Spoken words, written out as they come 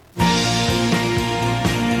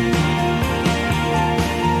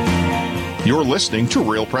You're listening to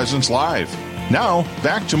Real Presence Live. Now,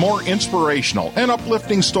 back to more inspirational and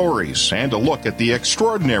uplifting stories and a look at the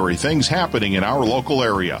extraordinary things happening in our local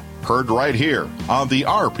area. Heard right here on the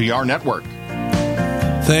RPR Network.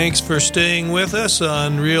 Thanks for staying with us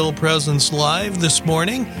on Real Presence Live this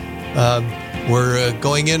morning. We're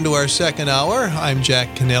going into our second hour. I'm Jack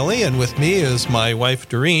Kennelly, and with me is my wife,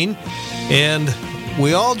 Doreen. And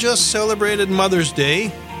we all just celebrated Mother's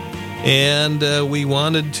Day, and we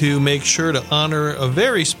wanted to make sure to honor a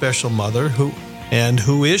very special mother.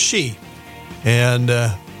 Who is she? And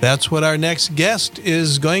that's what our next guest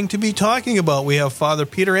is going to be talking about. We have Father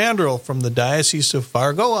Peter Anderl from the Diocese of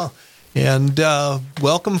Fargo. And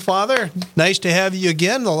welcome, Father. Nice to have you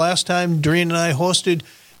again. The last time Doreen and I hosted,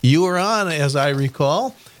 you were on, as I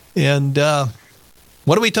recall. And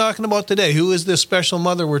what are we talking about today? Who is this special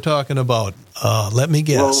mother we're talking about? Let me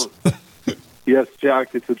guess. Well, yes,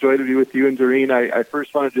 Jack, it's a joy to be with you and Doreen. I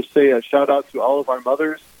first want to just say a shout-out to all of our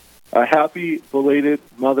mothers. A happy belated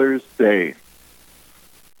Mother's Day.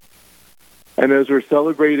 And as we're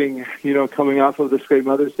celebrating, coming off of this great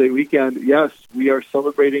Mother's Day weekend, yes, we are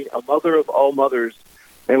celebrating a mother of all mothers.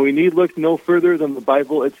 And we need look no further than the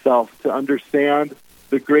Bible itself to understand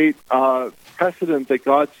the great precedent that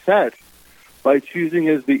God set by choosing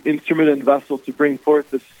as the instrument and vessel to bring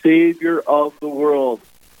forth the Savior of the world,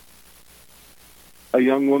 a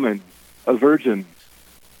young woman, a virgin,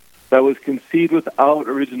 that was conceived without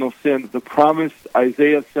original sin, the promised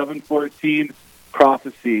Isaiah 7:14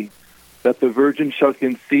 prophecy that the virgin shall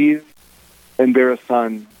conceive and bear a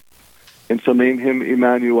son, and shall name him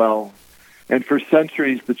Emmanuel. And for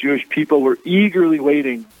centuries, the Jewish people were eagerly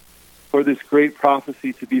waiting for this great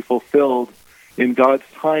prophecy to be fulfilled in God's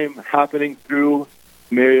time, happening through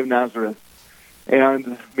Mary of Nazareth.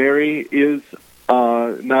 And Mary is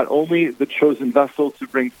not only the chosen vessel to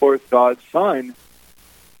bring forth God's Son,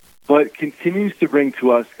 but continues to bring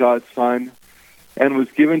to us God's Son, and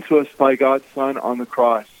was given to us by God's Son on the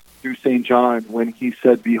cross through St. John when he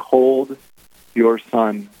said, "Behold your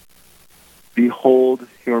Son. Behold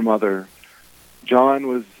your mother." John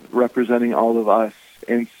was representing all of us.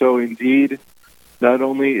 And so indeed, not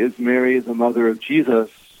only is Mary the mother of Jesus,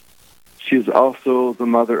 she is also the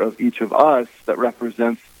mother of each of us that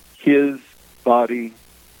represents his body,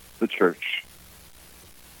 the church.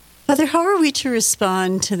 Father, how are we to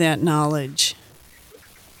respond to that knowledge?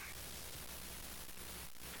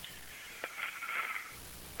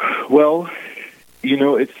 Well,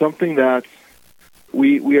 it's something that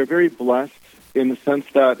we are very blessed in the sense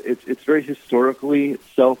that it's very historically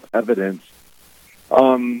self-evident.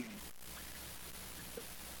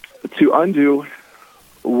 To undo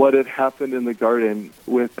what had happened in the garden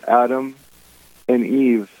with Adam and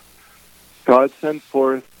Eve, God sent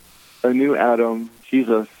forth a new Adam,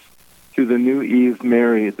 Jesus, to the new Eve,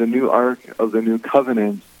 Mary, the new ark of the new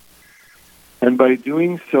covenant. And by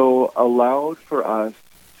doing so, allowed for us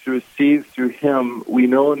to receive through him, we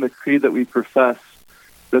know in the creed that we profess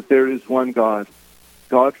that there is one God,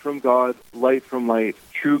 God from God, light from light,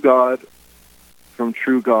 true God from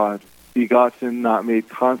true God, begotten, not made,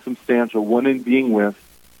 consubstantial, one in being with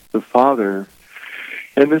the Father.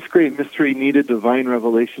 And this great mystery needed divine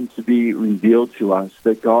revelation to be revealed to us,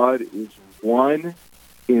 that God is one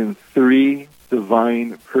in three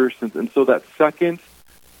divine persons. And so that second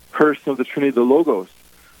person of the Trinity, the Logos,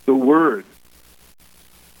 the Word,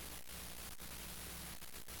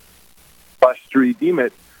 to redeem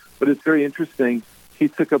it. But it's very interesting. He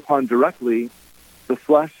took upon directly the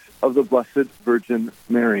flesh of the Blessed Virgin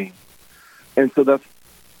Mary. And so that's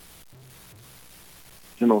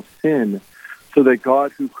original sin, so that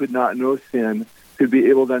God, who could not know sin, could be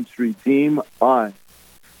able then to redeem us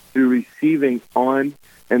through receiving on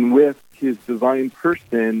and with his divine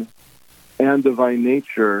person and divine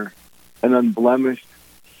nature, an unblemished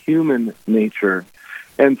human nature.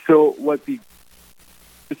 And so what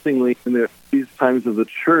interestingly in these times of the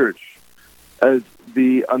church, as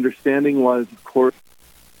the understanding was, of course,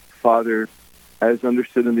 Father, as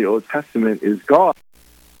understood in the Old Testament, is God.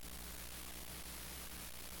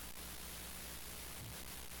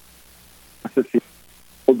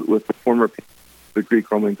 With the former the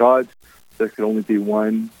Greek-Roman gods, there could only be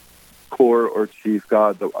one core or chief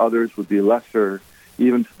god. The others would be lesser,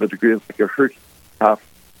 even to the degree of like a Hercules, half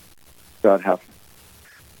God, half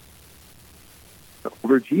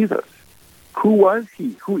over Jesus. Who was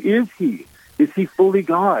he? Who is he? Is he fully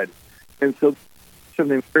God? And so,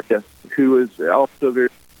 named Marius, who is also very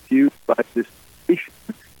confused by this nation,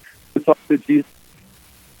 thought that Jesus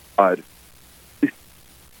God, the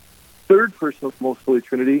third person of the Most Holy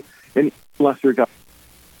Trinity, and lesser God.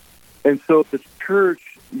 And so the church,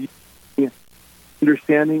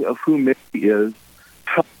 understanding of who Mary is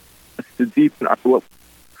help us to deepen our what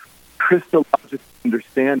Christological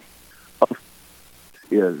understanding of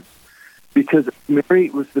is. Because Mary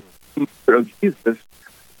was the mother of Jesus.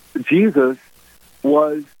 Jesus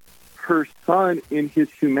was her son in his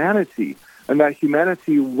humanity, and that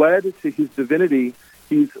humanity led to his divinity.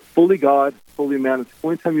 He's fully God, fully man. It's the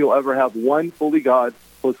only time you'll ever have one fully God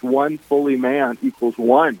plus one fully man equals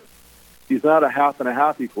one. He's not a half and a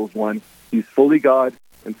half equals one. He's fully God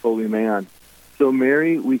and fully man. So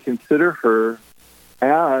Mary, we consider her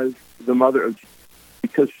as the mother of Jesus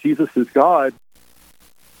because Jesus is God.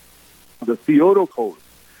 The Theotokos,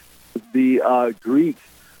 the Greek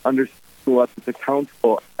understood what the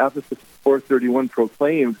Council, Ephesus 4:31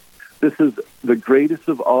 proclaims, this is the greatest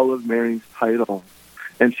of all of Mary's titles.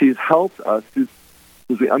 And she's helped us, as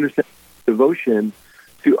we understand devotion,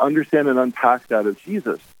 to understand and unpack that of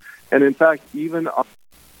Jesus. And in fact, even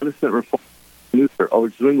Protestant Reformers, Luther,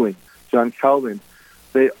 Ulrich Zwingli, John Calvin,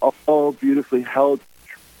 they all beautifully held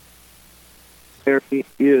Mary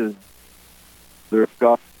is their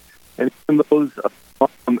God. And even those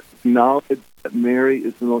acknowledge that Mary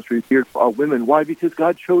is the most revered of all women. Why? Because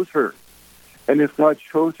God chose her. And if God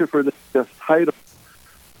chose her for this title.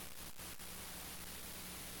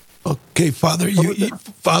 Okay, Father, you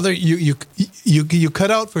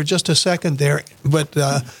cut out for just a second there, but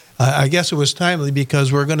I guess it was timely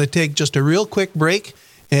because we're going to take just a real quick break,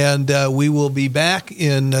 and we will be back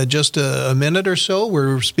in just a minute or so.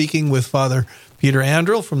 We're speaking with Father Peter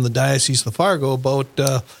Andrel from the Diocese of Fargo about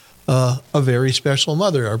a very special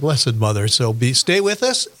mother, our Blessed Mother. So stay with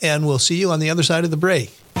us, and we'll see you on the other side of the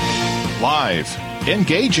break. Live,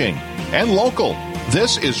 engaging, and local.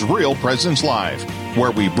 This is Real Presence Live,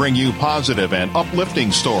 where we bring you positive and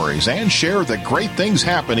uplifting stories and share the great things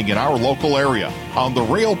happening in our local area on the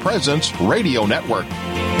Real Presence Radio Network.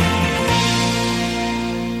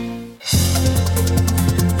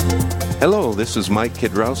 Hello, this is Mike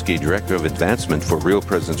Kidrowski, Director of Advancement for Real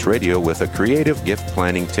Presence Radio with a creative gift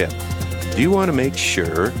planning tip. Do you want to make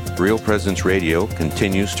sure Real Presence Radio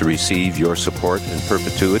continues to receive your support in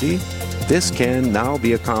perpetuity? This can now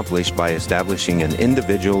be accomplished by establishing an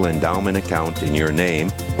individual endowment account in your name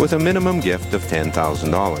with a minimum gift of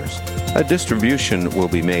 $10,000. A distribution will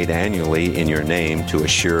be made annually in your name to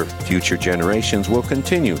assure future generations will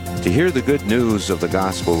continue to hear the good news of the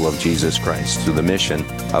gospel of Jesus Christ through the mission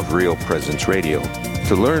of Real Presence Radio.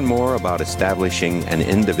 To learn more about establishing an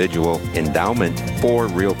individual endowment for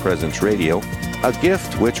Real Presence Radio, a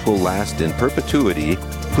gift which will last in perpetuity,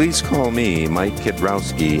 please call me, Mike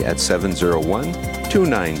Kidrowski, at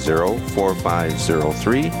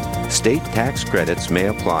 701-290-4503. State tax credits may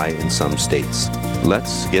apply in some states.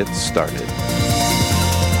 Let's get started.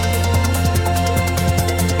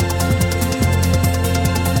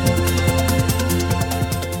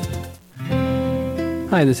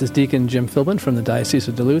 Hi, this is Deacon Jim Philbin from the Diocese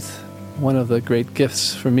of Duluth. One of the great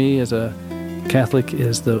gifts for me as a Catholic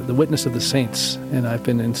is the witness of the saints, and I've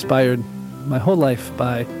been inspired my whole life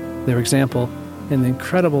by their example and the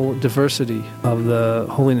incredible diversity of the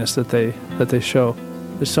holiness that they show.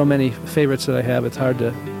 There's so many favorites that I have, it's hard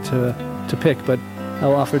to pick, but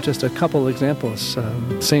I'll offer just a couple examples.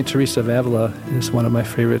 St. Teresa of Avila is one of my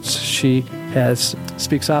favorites. She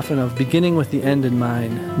speaks often of beginning with the end in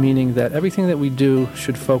mind, meaning that everything that we do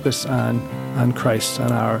should focus on Christ,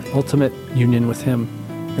 on our ultimate union with Him,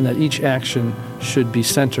 and that each action should be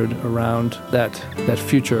centered around that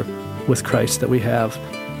future with Christ that we have.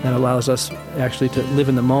 That allows us actually to live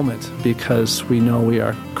in the moment because we know we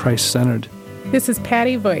are Christ-centered. This is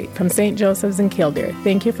Patty Voigt from St. Joseph's in Kildare.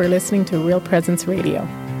 Thank you for listening to Real Presence Radio.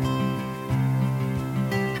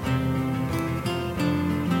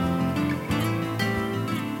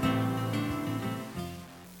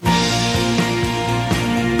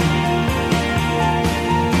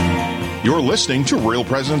 You're listening to Real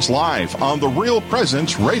Presence Live on the Real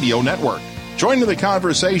Presence Radio Network. Join in the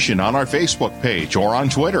conversation on our Facebook page or on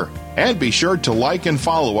Twitter. And be sure to like and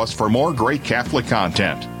follow us for more great Catholic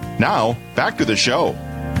content. Now, back to the show.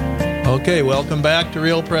 Okay, welcome back to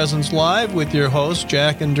Real Presence Live with your host,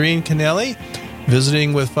 Jack and Dreen Kennelly,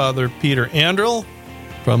 visiting with Father Peter Andrel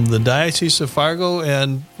from the Diocese of Fargo.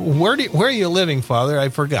 And where are you living, Father? I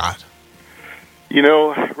forgot. You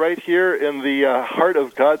know, right here in the heart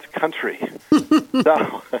of God's country.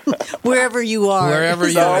 Wherever you are. Wherever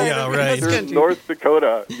you are, yeah, right. North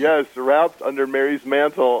Dakota, yes, wrapped under Mary's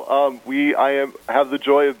mantle. I have the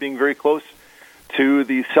joy of being very close to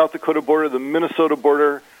the South Dakota border, the Minnesota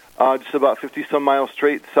border, just about 50-some miles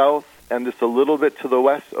straight south, and just a little bit to the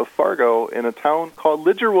west of Fargo in a town called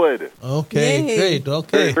Lidgerwood. Okay, Yay. great,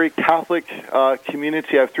 okay. Very, very Catholic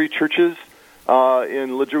community. I have 3 churches.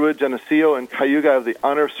 in Ledgerwood, Geneseo, and Cayuga. I have the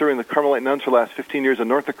honor of serving the Carmelite nuns for the last 15 years in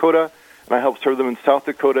North Dakota, and I help serve them in South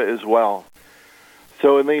Dakota as well.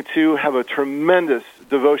 So, and they too have a tremendous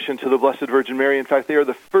devotion to the Blessed Virgin Mary. In fact, they are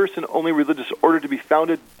the first and only religious order to be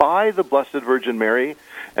founded by the Blessed Virgin Mary,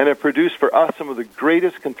 and have produced for us some of the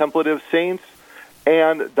greatest contemplative saints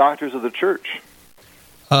and doctors of the Church.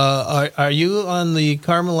 Are you on the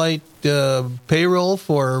Carmelite payroll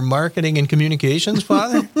for marketing and communications,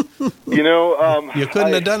 Father? You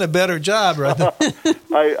couldn't have done a better job, right?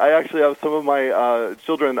 I actually have some of my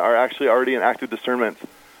children are actually already in active discernment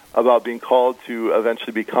about being called to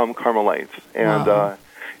eventually become Carmelites, and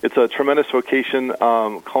it's a tremendous vocation,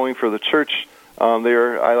 calling for the Church.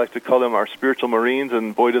 I like to call them our spiritual Marines,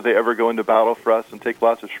 and boy, do they ever go into battle for us and take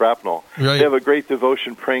lots of shrapnel. Right. They have a great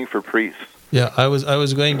devotion praying for priests. Yeah, I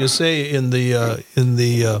was going to say in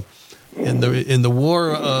the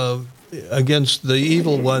war against the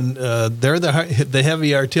evil one, they're the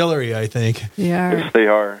heavy artillery, I think. Yeah, yes, they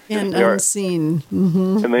are. And yes, they unseen. Are.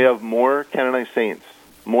 Mm-hmm. And they have more canonized saints,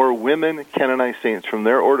 more women canonized saints from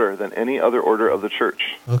their order than any other order of the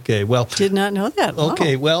Church. Okay, well, did not know that. Wow.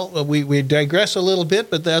 Okay, well, we digress a little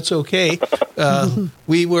bit, but that's okay.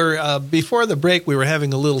 We were before the break. We were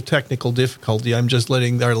having a little technical difficulty. I'm just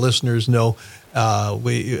letting our listeners know. I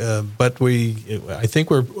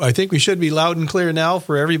think we should be loud and clear now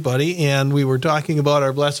for everybody. And we were talking about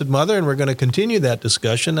our Blessed Mother, and we're going to continue that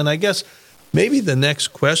discussion. And I guess maybe the next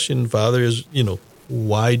question, Father, is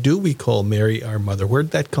why do we call Mary our mother? Where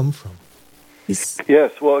did that come from?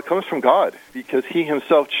 Yes, well, it comes from God, because He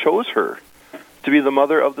Himself chose her to be the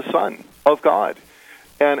mother of the Son of God.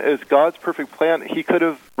 And as God's perfect plan, He could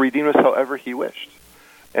have redeemed us however He wished.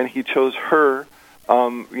 And He chose her,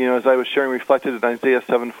 as I was sharing, reflected in Isaiah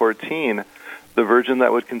 7:14, the virgin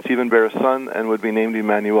that would conceive and bear a son and would be named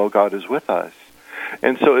Emmanuel, God is with us.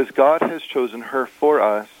 And so as God has chosen her for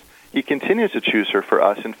us, He continues to choose her for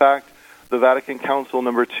us. In fact, the Vatican Council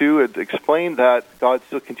number 2 had explained that God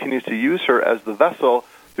still continues to use her as the vessel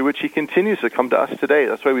through which He continues to come to us today.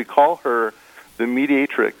 That's why we call her the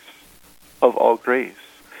mediatrix of all grace.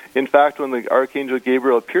 In fact, when the Archangel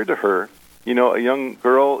Gabriel appeared to her, a young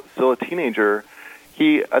girl, still a teenager,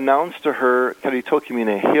 he announced to her,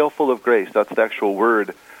 Karitokimine, hail full of grace. That's the actual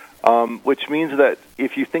word, which means that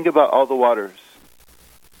if you think about all the waters,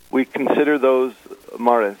 we consider those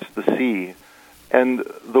mares, the sea, and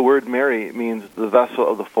the word Mary means the vessel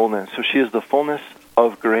of the fullness. So she is the fullness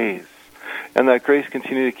of grace. And that grace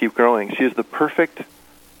continues to keep growing. She is the perfect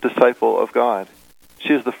disciple of God.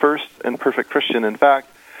 She is the first and perfect Christian. In fact,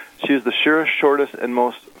 she is the surest, shortest, and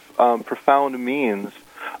most profound means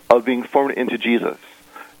of being formed into Jesus.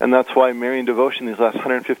 And that's why Marian devotion these last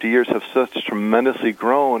 150 years have such tremendously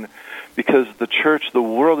grown, because the Church, the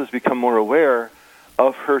world has become more aware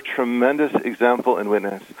of her tremendous example and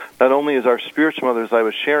witness. Not only is our spiritual mother, as I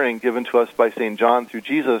was sharing, given to us by St. John through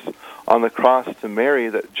Jesus on the cross to Mary,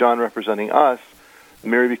 that John representing us,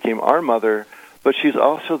 Mary became our mother, but she's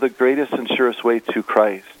also the greatest and surest way to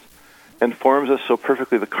Christ and forms us so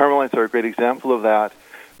perfectly. The Carmelites are a great example of that,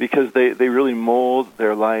 because they really mold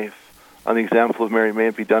their life on the example of Mary. May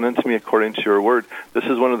it be done unto me according to your word. This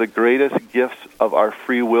is one of the greatest gifts of our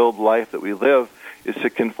free-willed life that we live, is to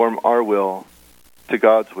conform our will to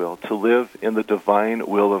God's will, to live in the divine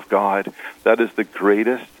will of God. That is the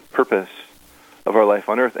greatest purpose of our life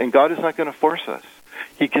on earth. And God is not going to force us.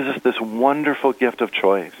 He gives us this wonderful gift of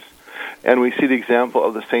choice. And we see the example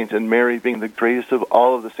of the saints, and Mary being the greatest of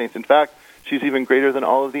all of the saints. In fact, she's even greater than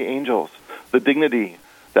all of the angels. The dignity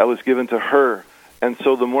that was given to her. And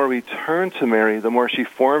so the more we turn to Mary, the more she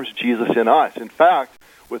forms Jesus in us. In fact,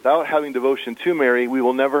 without having devotion to Mary, we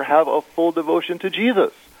will never have a full devotion to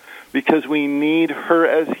Jesus, because we need her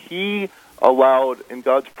as He allowed in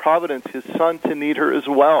God's providence His Son to need her as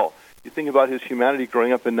well. You think about His humanity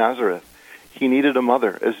growing up in Nazareth. He needed a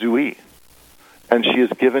mother, as do we. And she is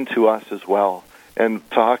given to us as well. And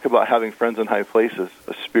talk about having friends in high places,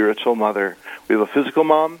 a spiritual mother. We have a physical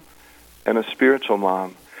mom and a spiritual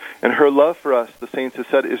mom. And her love for us, the saints have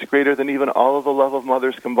said, is greater than even all of the love of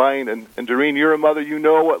mothers combined. And Doreen, you're a mother. You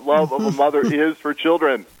know what love of a mother is for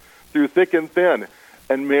children, through thick and thin.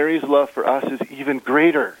 And Mary's love for us is even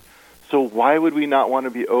greater. So why would we not want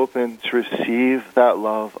to be open to receive that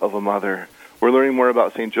love of a mother? We're learning more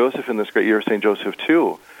about St. Joseph in this great year of St. Joseph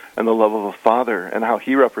too, and the love of a father, and how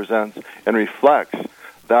he represents and reflects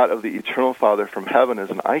that of the eternal Father from heaven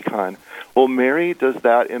as an icon. Well, Mary does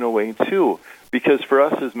that in a way too, because for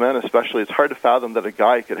us as men especially, it's hard to fathom that a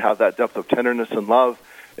guy could have that depth of tenderness and love,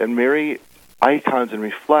 and Mary icons and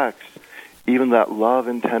reflects even that love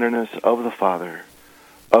and tenderness of the Father,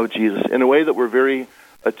 of Jesus, in a way that we're very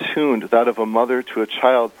attuned, that of a mother to a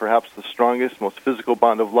child, perhaps the strongest, most physical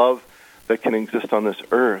bond of love that can exist on this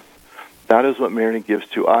earth. That is what Mary gives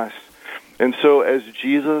to us. And so as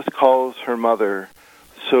Jesus calls her mother,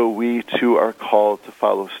 so we too are called to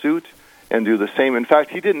follow suit and do the same. In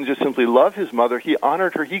fact, he didn't just simply love his mother, he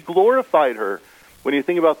honored her, he glorified her. When you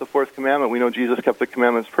think about the fourth commandment, we know Jesus kept the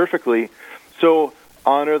commandments perfectly. So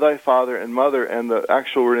honor thy father and mother, and the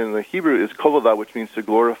actual word in the Hebrew is kovodah, which means to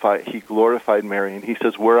glorify. He glorified Mary, and he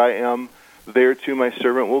says, where I am, there too my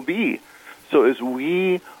servant will be. So as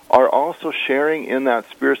we are also sharing in that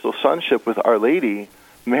spiritual sonship with Our Lady,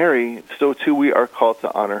 Mary, so too we are called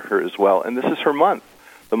to honor her as well. And this is her month,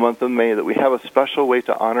 the month of May, that we have a special way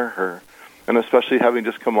to honor her, and especially having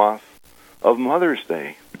just come off of Mother's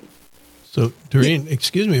Day. So, Doreen,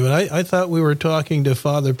 excuse me, but I thought we were talking to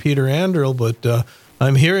Father Peter Anderl, but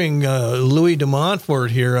I'm hearing Louis de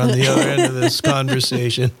Montfort here on the other end of this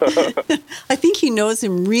conversation. I think he knows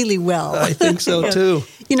him really well. I think so, too.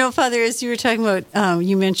 You know, Father, as you were talking about,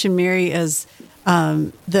 you mentioned Mary as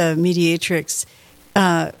the mediatrix,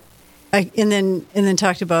 and then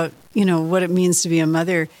talked about, you know, what it means to be a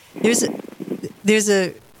mother. There's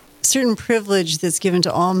a certain privilege that's given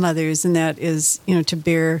to all mothers, and that is, you know, to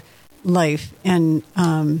bear life. And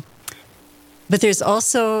but there's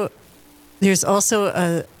also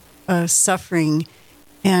a suffering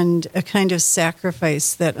and a kind of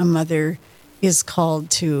sacrifice that a mother is called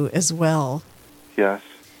to as well. Yes.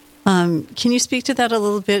 Can you speak to that a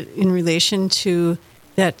little bit in relation to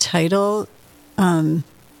that title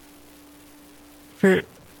for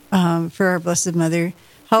our Blessed Mother?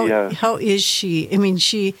 How is she? I mean,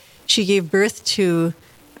 she gave birth to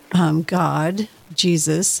God,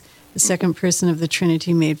 Jesus, the second person of the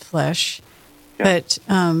Trinity made flesh. Yes.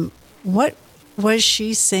 But what was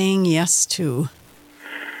she saying yes to?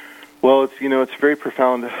 Well, it's very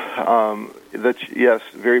profound.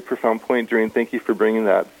 Very profound point, Doreen. Thank you for bringing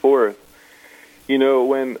that forth. You know,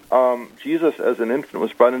 when Jesus, as an infant,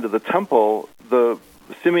 was brought into the temple, the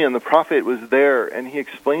Simeon, the prophet, was there, and he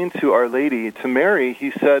explained to Our Lady, to Mary,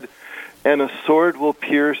 he said, "And a sword will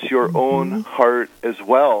pierce your own heart as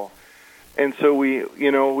well." And so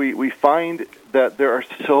we find that there are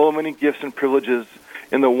so many gifts and privileges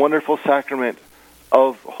in the wonderful sacrament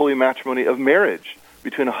of holy matrimony, of marriage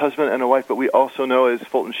between a husband and a wife. But we also know, as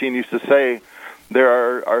Fulton Sheen used to say,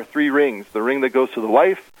 there are three rings: the ring that goes to the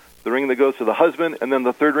wife, the ring that goes to the husband, and then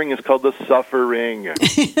the third ring is called the suffering.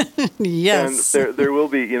 Yes. And there will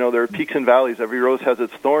be, there are peaks and valleys. Every rose has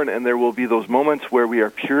its thorn, and there will be those moments where we are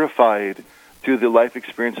purified through the life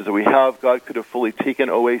experiences that we have. God could have fully taken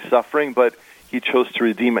away suffering, but he chose to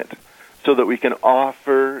redeem it so that we can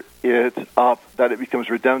offer it up, that it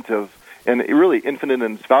becomes redemptive and really infinite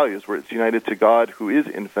in its values, where it's united to God who is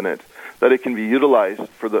infinite, that it can be utilized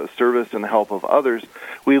for the service and help of others.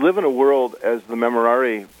 We live in a world, as the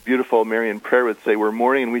Memorare, beautiful Marian prayer would say, we're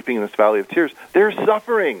mourning and weeping in this valley of tears. There's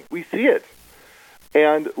suffering. We see it.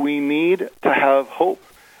 And we need to have hope.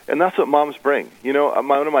 And that's what moms bring. You know,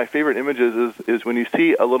 one of my favorite images is when you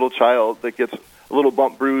see a little child that gets a little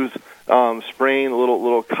bump, bruise, sprain, a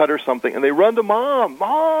little cut or something, and they run to Mom.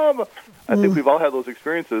 Mom! I think we've all had those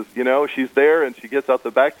experiences. You know, she's there, and she gets out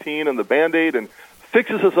the Bactine and the Band-Aid and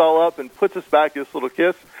fixes us all up and puts us back, this little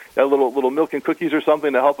kiss, a little milk and cookies or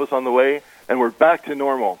something to help us on the way, and we're back to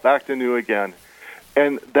normal, back to new again.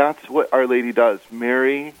 And that's what Our Lady does.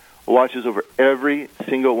 Mary watches over every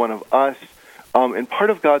single one of us. And part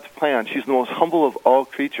of God's plan, she's the most humble of all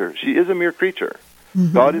creatures. She is a mere creature.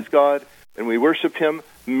 Mm-hmm. God is God, and we worship him.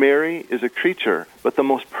 Mary is a creature, but the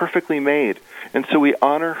most perfectly made. And so we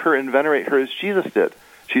honor her and venerate her as Jesus did.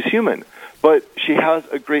 She's human, but she has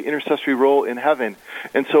a great intercessory role in heaven.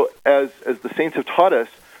 And so as the saints have taught us,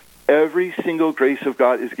 every single grace of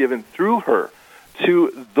God is given through her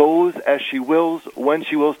to those as she wills, when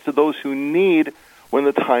she wills, to those who need when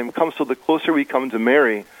the time comes. So the closer we come to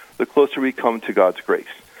Mary, the closer we come to God's grace.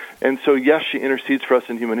 And so, yes, she intercedes for us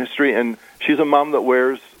in human history, and she's a mom that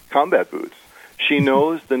wears combat boots. She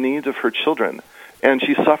knows the needs of her children, and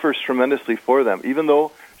she suffers tremendously for them. Even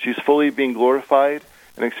though she's fully being glorified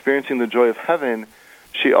and experiencing the joy of heaven,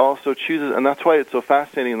 she also chooses, and that's why it's so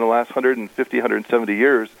fascinating, in the last 150, 170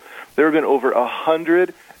 years, there have been over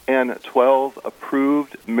 112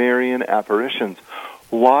 approved Marian apparitions.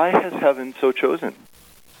 Why has heaven so chosen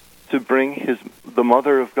to bring the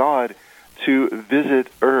Mother of God to visit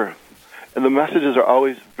earth? And the messages are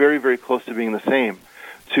always very, very close to being the same: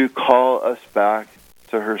 to call us back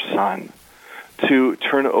to her Son, to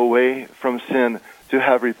turn away from sin, to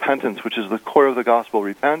have repentance, which is the core of the gospel.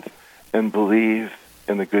 Repent and believe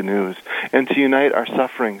in the good news, and to unite our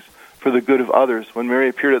sufferings for the good of others. When Mary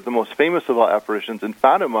appeared at the most famous of all apparitions in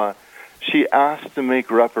Fatima, she asked to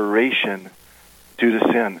make reparation due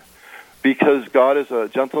to sin. Because God as a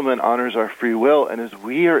gentleman honors our free will, and as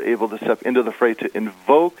we are able to step into the fray to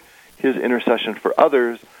invoke his intercession for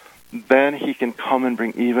others, then he can come and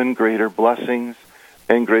bring even greater blessings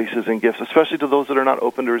and graces and gifts, especially to those that are not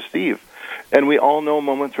open to receive. And we all know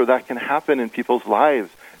moments where that can happen in people's lives.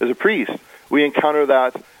 As a priest, we encounter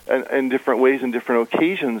that in different ways, in different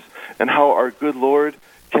occasions, and how our good Lord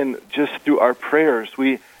can, just through our prayers.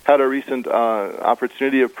 We had a recent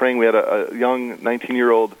opportunity of praying. We had a young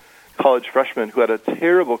 19-year-old college freshman who had a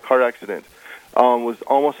terrible car accident, was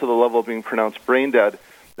almost to the level of being pronounced brain dead.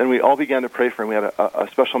 And we all began to pray for him. We had a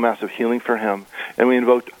special mass of healing for him. And we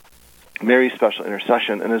invoked Mary's special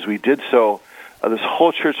intercession. And as we did so, this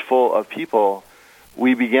whole church full of people,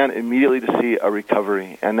 we began immediately to see a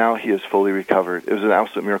recovery. And now he is fully recovered. It was an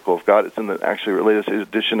absolute miracle of God. It's in the actually latest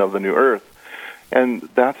edition of the New Earth. And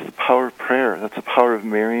that's the power of prayer. That's the power of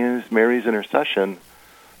Mary's intercession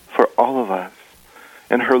for all of us.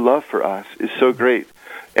 And her love for us is so great.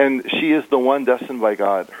 And she is the one destined by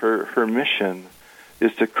God. Her mission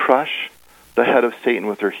is to crush the head of Satan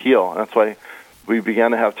with her heel. And that's why we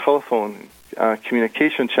began to have telephone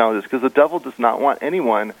communication challenges, because the devil does not want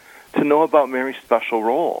anyone to know about Mary's special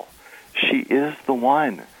role. She is the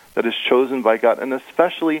one that is chosen by God, and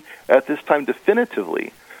especially at this time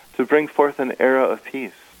definitively, to bring forth an era of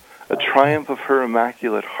peace, a triumph of her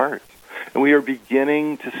immaculate heart. And we are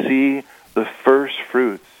beginning to see the first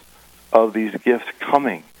fruits of these gifts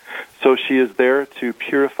coming. So she is there to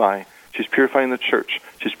purify. She's purifying the church.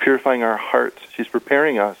 She's purifying our hearts. She's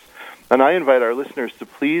preparing us. And I invite our listeners to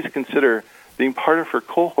please consider being part of her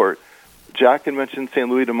cohort. Jack had mentioned St.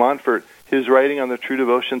 Louis de Montfort. His writing on the true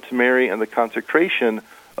devotion to Mary and the consecration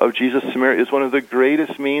of Jesus to Mary is one of the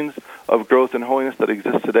greatest means of growth and holiness that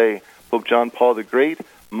exists today. Pope John Paul the Great,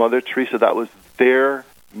 Mother Teresa, that was their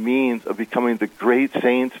means of becoming the great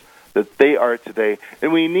saints that they are today.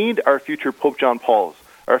 And we need our future Pope John Pauls,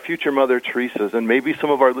 our future Mother Teresas, and maybe some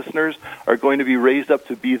of our listeners are going to be raised up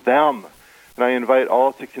to be them. And I invite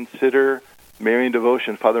all to consider Marian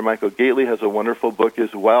devotion. Father Michael Gately has a wonderful book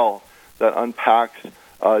as well that unpacks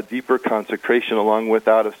deeper consecration along with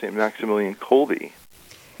that of St. Maximilian Kolbe.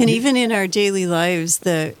 And even in our daily lives,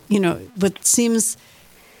 what seems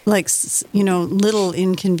like, little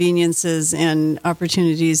inconveniences and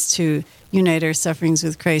opportunities to unite our sufferings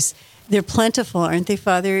with Christ, they're plentiful, aren't they,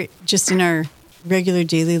 Father, just in our regular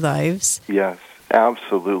daily lives? Yes,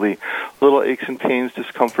 absolutely. Little aches and pains,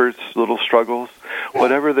 discomforts, little struggles,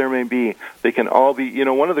 whatever there may be, they can all be,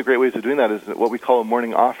 one of the great ways of doing that is what we call a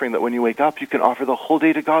morning offering, that when you wake up, you can offer the whole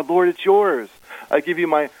day to God. Lord, it's yours. I give you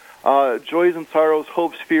my joys and sorrows,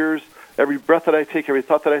 hopes, fears, every breath that I take, every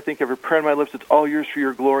thought that I think, every prayer on my lips, it's all yours for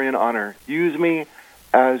your glory and honor. Use me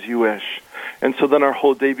as you wish. And so then our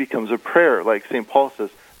whole day becomes a prayer. Like St. Paul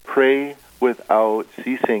says, pray without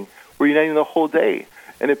ceasing. We're uniting the whole day.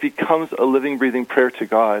 And it becomes a living, breathing prayer to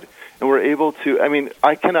God. And we're able to,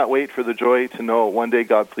 I cannot wait for the joy to know one day,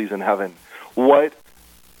 God, please, in heaven, what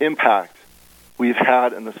impact we've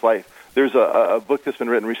had in this life. There's a book that's been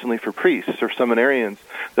written recently for priests or seminarians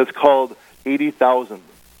that's called 80,000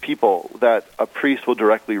 people that a priest will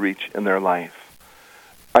directly reach in their life.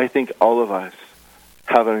 I think all of us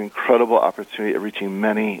have an incredible opportunity of reaching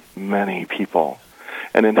many, many people.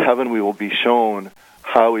 And in heaven we will be shown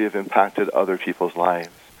how we have impacted other people's lives.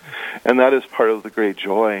 And that is part of the great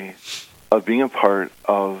joy of being a part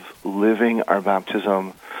of living our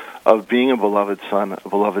baptism, of being a beloved son, a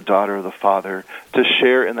beloved daughter of the Father, to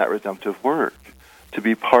share in that redemptive work, to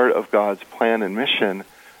be part of God's plan and mission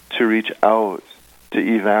to reach out, to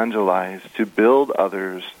evangelize, to build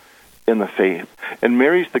others in the faith. And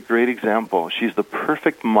Mary's the great example. She's the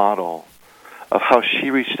perfect model of how she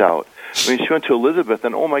reached out. She went to Elizabeth,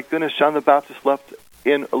 and oh my goodness, John the Baptist leapt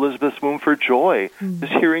in Elizabeth's womb for joy,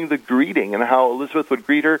 just hearing the greeting and how Elizabeth would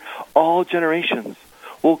greet her. All generations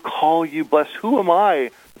will call you blessed. Who am I,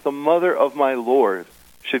 the mother of my Lord,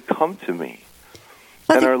 should come to me?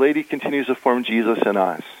 And Our Lady continues to form Jesus in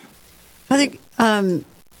us. Father,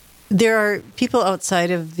 there are people outside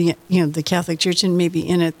of the Catholic Church and maybe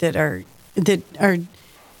in it that are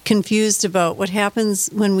confused about what happens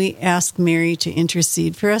when we ask Mary to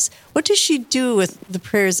intercede for us. What does she do with the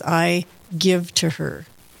prayers I give to her,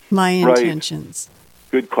 my intentions?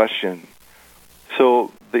 Good question.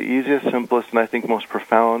 So the easiest, simplest, and I think most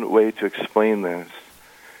profound way to explain this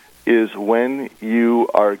is when you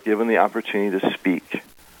are given the opportunity to speak,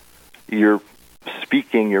 your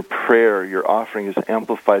speaking, your prayer, your offering is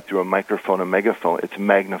amplified through a microphone, a megaphone. It's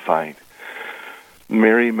magnified.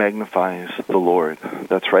 Mary magnifies the Lord.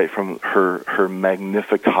 That's right from her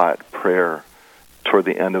Magnificat prayer toward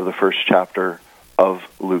the end of the first chapter of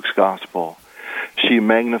Luke's Gospel. She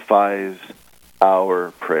magnifies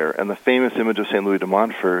our prayer. And the famous image of St. Louis de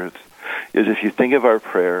Montfort is if you think of our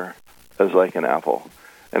prayer as like an apple,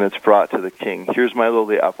 and it's brought to the king. Here's my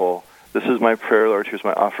lowly apple. This is my prayer, Lord. Here's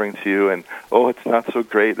my offering to you. And, oh, it's not so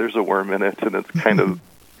great. There's a worm in it, and it's kind of,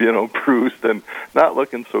 bruised and not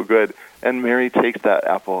looking so good. And Mary takes that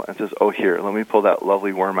apple and says, oh, here, let me pull that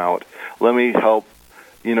lovely worm out. Let me help,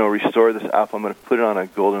 restore this apple. I'm going to put it on a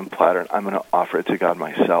golden platter, and I'm going to offer it to God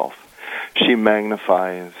myself. She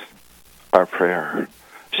magnifies our prayer.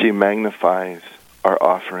 She magnifies our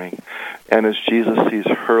offering. And as Jesus sees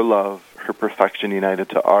her love, her perfection united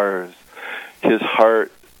to ours, his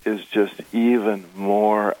heart is just even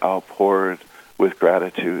more outpoured with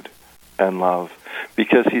gratitude and love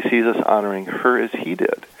because he sees us honoring her as he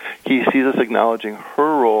did. He sees us acknowledging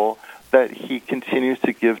her role that he continues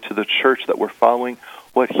to give to the church, that we're following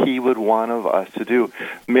what he would want of us to do.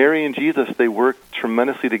 Mary and Jesus, they work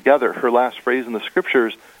tremendously together. Her last phrase in the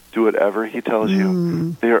scriptures, do whatever he tells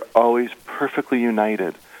you. They are always perfectly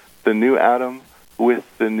united. The new Adam with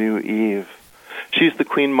the new Eve. She's the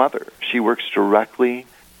Queen Mother. She works directly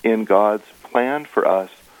in God's plan for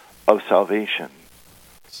us of salvation.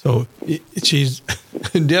 So she's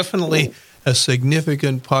definitely a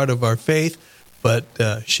significant part of our faith, but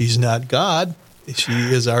she's not God. She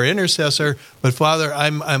is our intercessor. But Father,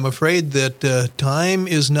 I'm afraid that time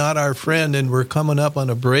is not our friend, and we're coming up on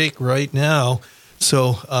a break right now.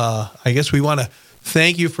 So I guess we want to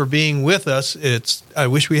thank you for being with us. I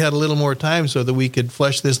wish we had a little more time so that we could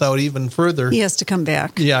flesh this out even further. He has to come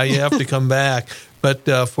back. Yeah, you have to come back.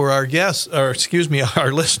 But for our guests, our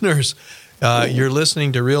listeners, you're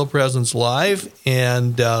listening to Real Presence Live,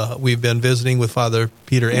 and we've been visiting with Father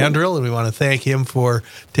Peter Andril, and we want to thank him for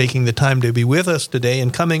taking the time to be with us today.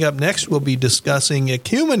 And coming up next, we'll be discussing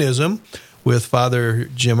ecumenism with Father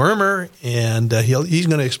Jim Ermer, and he's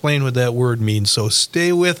going to explain what that word means. So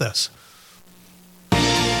stay with us.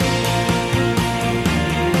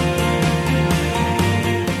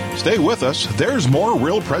 Stay with us. There's more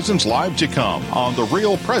Real Presence Live to come on the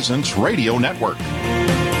Real Presence Radio Network.